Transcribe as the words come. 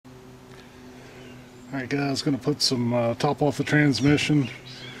Alright guys, going to put some top off the transmission.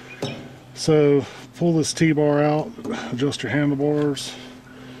 So pull this T-bar out, adjust your handlebars.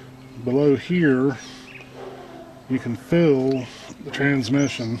 Below here you can fill the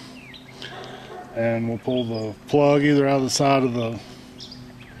transmission, and we'll pull the plug either out of the side of the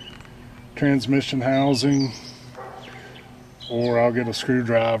transmission housing, or I'll get a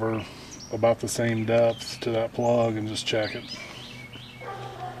screwdriver about the same depth to that plug and just check it.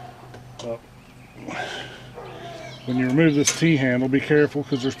 But when you remove this T-handle, be careful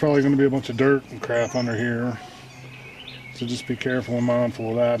because there's probably going to be a bunch of dirt and crap under here. So just be careful and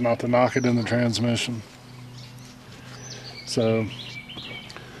mindful of that, not to knock it in the transmission. So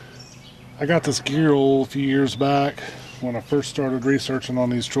I got this gear oil a few years back when I first started researching on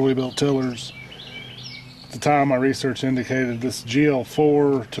these Troybilt tillers. At the time, my research indicated this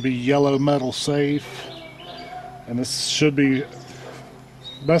GL4 to be yellow metal safe, and this should be,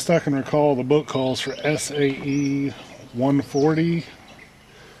 best I can recall, the book calls for SAE 140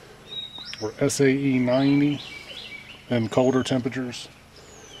 or SAE 90 in colder temperatures.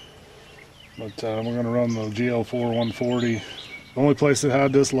 But we're going to run the GL4 140. The only place that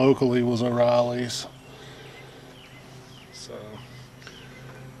had this locally was O'Reilly's. So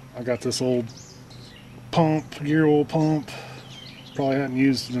I got this old pump, gear oil pump. Probably hadn't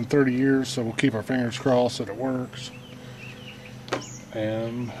used it in 30 years, so we'll keep our fingers crossed that it works.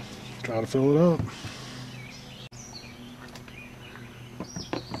 And try to fill it up.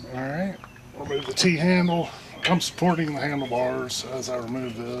 Alright, remove the T-handle. I'm supporting the handlebars as I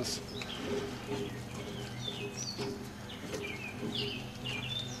remove this.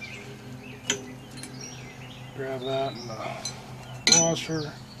 Grab that in the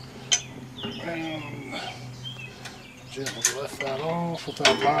washer and gently lift that off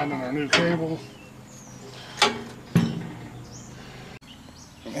without binding our new cable.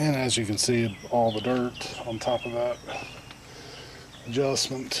 And as you can see, all the dirt on top of that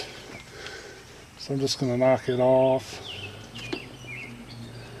adjustment. So I'm just going to knock it off.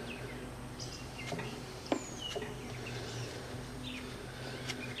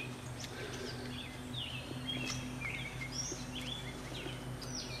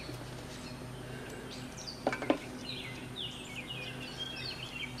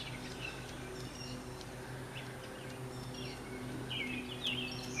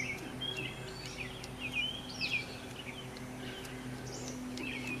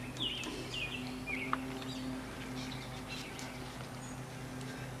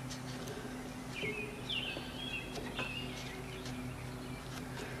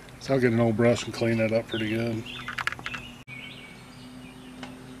 So I'll get an old brush and clean that up pretty good.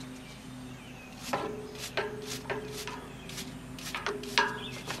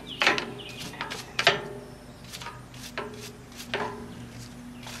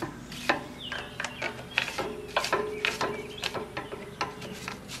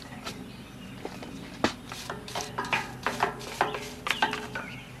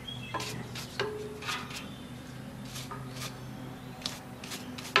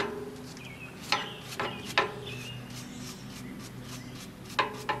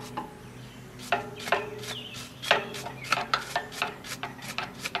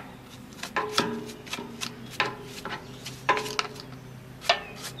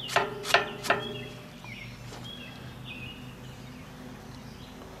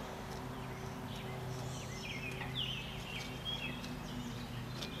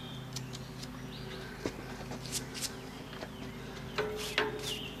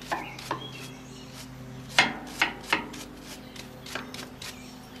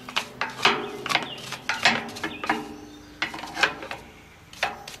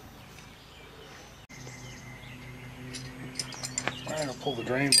 I'll pull the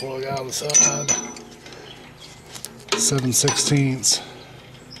drain plug out of the side. 7/16.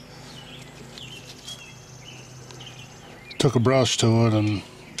 Took a brush to it and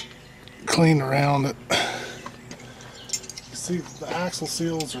cleaned around it. You see the axle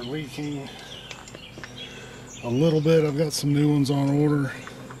seals are leaking a little bit. I've got some new ones on order,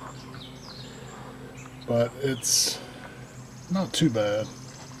 but it's not too bad.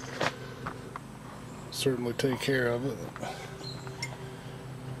 Certainly take care of it.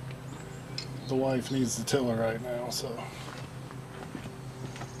 The wife needs the tiller right now, so.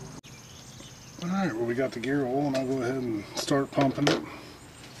 Alright, well, we got the gear oil, and I'll go ahead and start pumping it.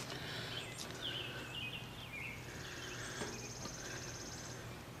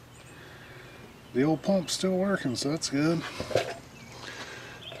 The old pump's still working, so that's good.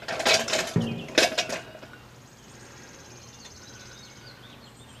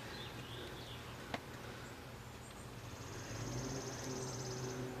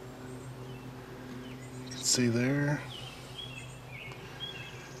 see there.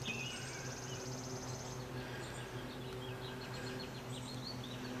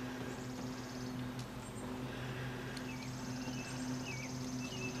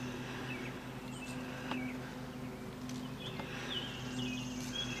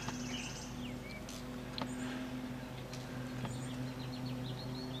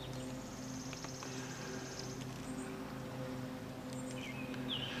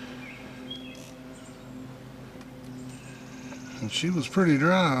 And she was pretty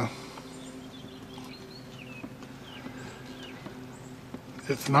dry,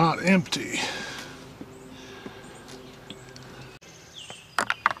 if not empty.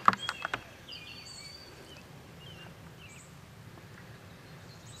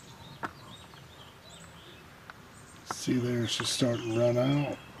 See there, she's starting to run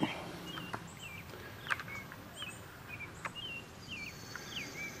out.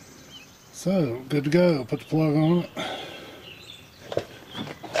 So, good to go. Put the plug on it.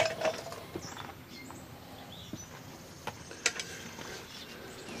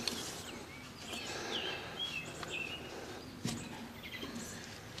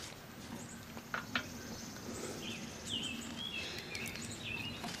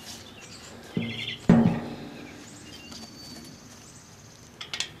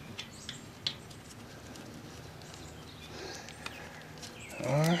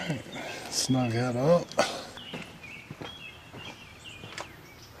 Alright, snug that up.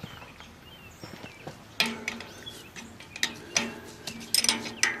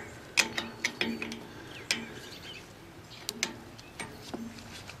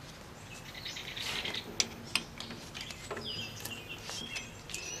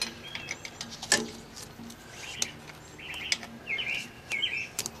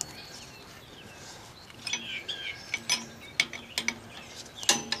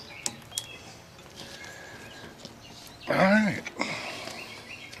 Alright.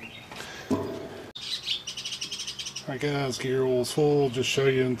 Alright guys, gear oil's full. Just show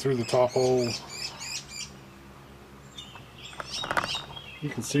you in through the top hole. You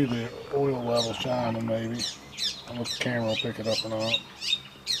can see the oil level shining maybe. I don't know if the camera will pick it up or not.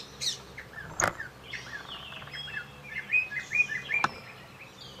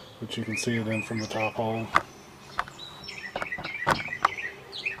 But you can see it in from the top hole.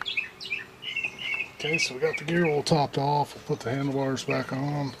 Okay, so we got the gear oil topped off. We'll put the handlebars back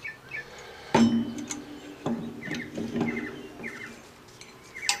on.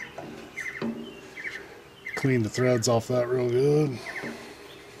 Clean the threads off that real good.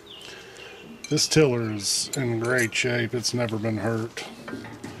 This tiller is in great shape. It's never been hurt.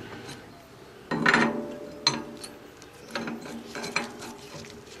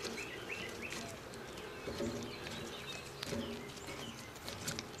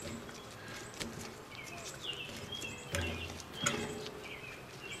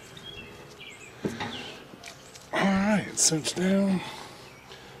 Alright, cinch down.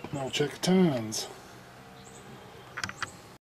 Now we'll check the tines.